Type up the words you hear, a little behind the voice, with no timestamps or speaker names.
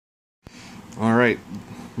Alright,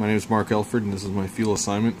 my name is Marc Elford and this is my fuel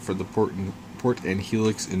assignment for the port and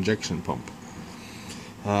helix injection pump.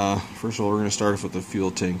 First of all, we're going to start off with the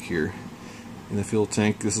fuel tank here. In the fuel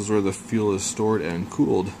tank, this is where the fuel is stored and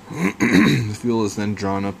cooled. The fuel is then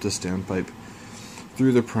drawn up the standpipe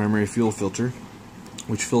through the primary fuel filter,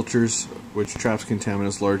 which traps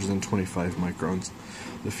contaminants larger than 25 microns.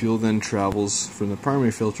 The fuel then travels from the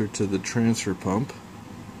primary filter to the transfer pump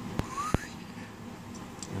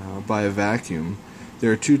by a vacuum.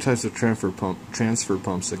 There are two types of transfer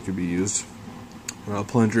pumps that could be used: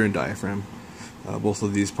 plunger and diaphragm. Both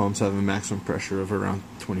of these pumps have a maximum pressure of around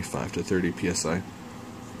 25 to 30 psi.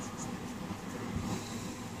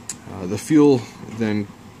 The fuel then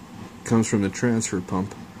comes from the transfer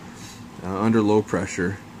pump under low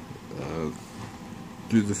pressure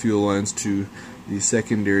through the fuel lines to the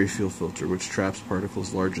secondary fuel filter, which traps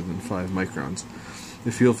particles larger than 5 microns.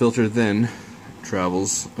 The fuel filter then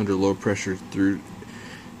travels under low pressure through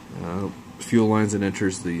fuel lines and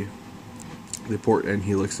enters the port and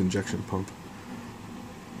helix injection pump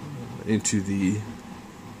into the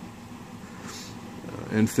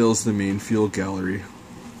and fills the main fuel gallery,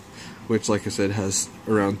 which, like I said, has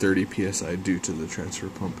around 30 psi due to the transfer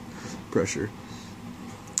pump pressure.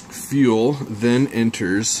 Fuel then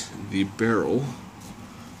enters the barrel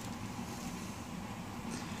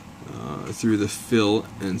through the fill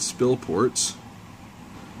and spill ports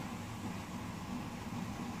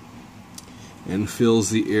and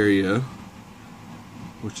fills the area,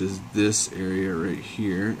 which is this area right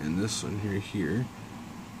here and this one here,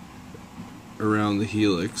 around the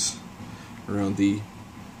helix, around the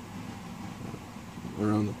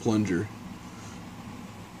plunger.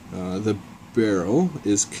 The barrel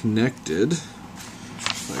is connected.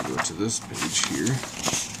 If I go to this page here,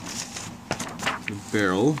 the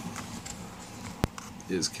barrel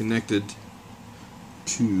is connected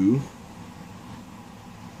to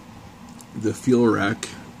the fuel rack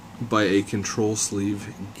by a control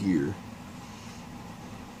sleeve gear.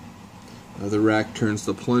 The rack turns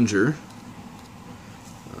the plunger.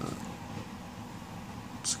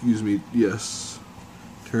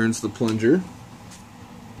 Turns the plunger,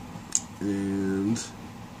 and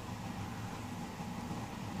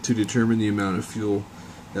to determine the amount of fuel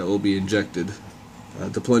that will be injected.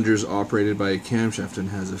 The plunger is operated by a camshaft and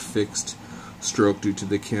has a fixed stroke due to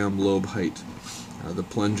the cam lobe height. The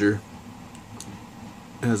plunger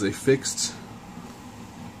has a fixed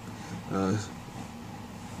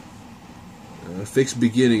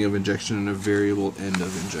beginning of injection and a variable end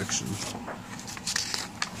of injection.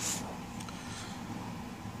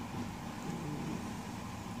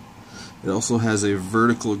 It also has a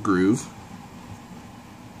vertical groove,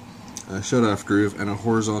 a shutoff groove, and a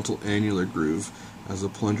horizontal annular groove. As the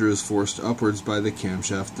plunger is forced upwards by the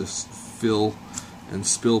camshaft, the fill and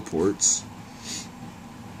spill ports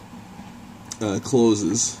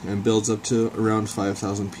closes and builds up to around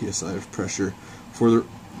 5,000 psi of pressure for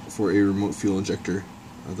a remote fuel injector.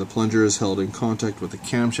 The plunger is held in contact with the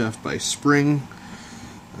camshaft by spring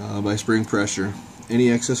pressure.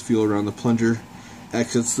 Any excess fuel around the plunger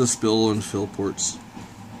exits the spill and fill ports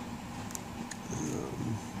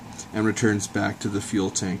and returns back to the fuel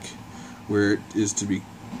tank, where it is to be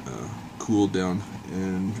cooled down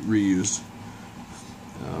and reused.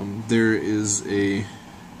 There is a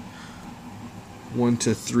 1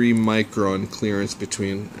 to 3 micron clearance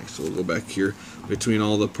between, actually we'll go back here, between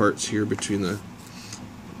all the parts here, between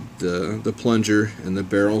the plunger and the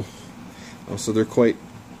barrel. So the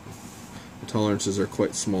tolerances are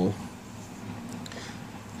quite small.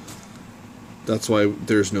 That's why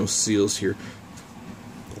there's no seals here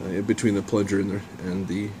between the plunger and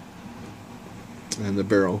the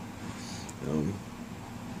barrel.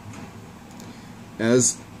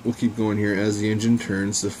 As we'll keep going here, as the engine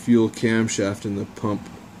turns, the fuel camshaft in the pump.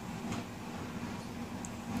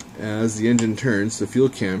 As the engine turns, the fuel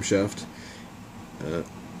camshaft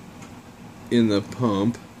in the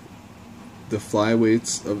pump, the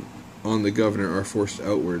flyweights on the governor are forced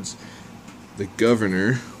outwards. The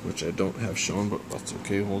governor, which I don't have shown, but that's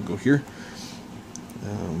okay, we'll go here.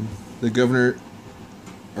 The governor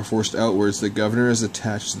are forced outwards. The governor is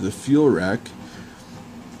attached to the fuel rack.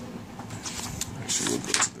 Actually, we'll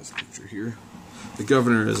go to this picture here. The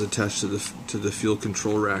governor is attached to the fuel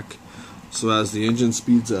control rack. So as the engine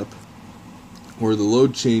speeds up, or the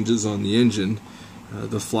load changes on the engine,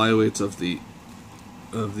 the flyweights of the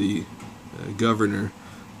governor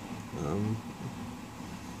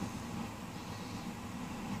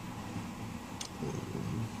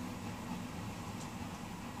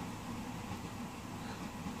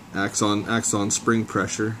acts on spring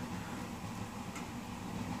pressure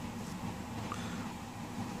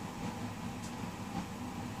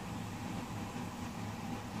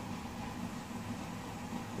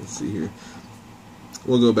let's see here.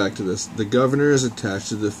 We'll go back to this. The governor is attached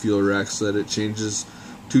to the fuel rack so that it changes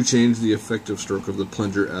to change the effective stroke of the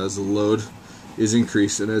plunger as the load is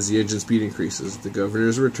increased and as the engine speed increases. The governor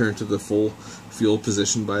is returned to the full fuel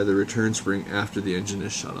position by the return spring after the engine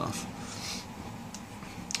is shut off.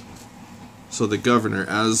 So the governor,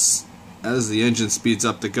 as the engine speeds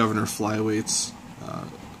up, the governor flyweights,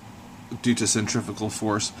 due to centrifugal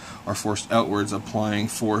force, are forced outwards, applying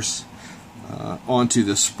force onto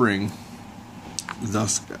the spring,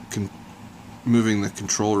 thus moving the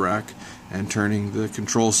control rack and turning the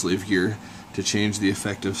control sleeve gear to change the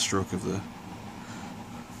effective stroke of the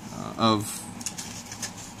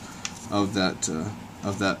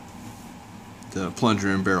the plunger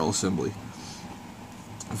and barrel assembly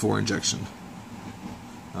for injection.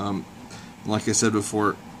 Like I said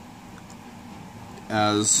before,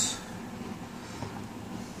 as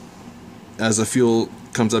a fuel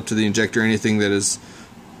comes up to the injector, anything that is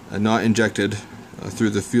not injected through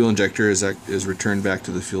the fuel injector is returned back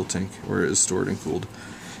to the fuel tank where it is stored and cooled.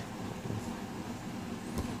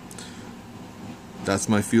 That's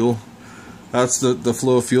my fuel. That's the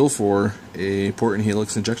flow of fuel for a port and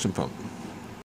helix injection pump.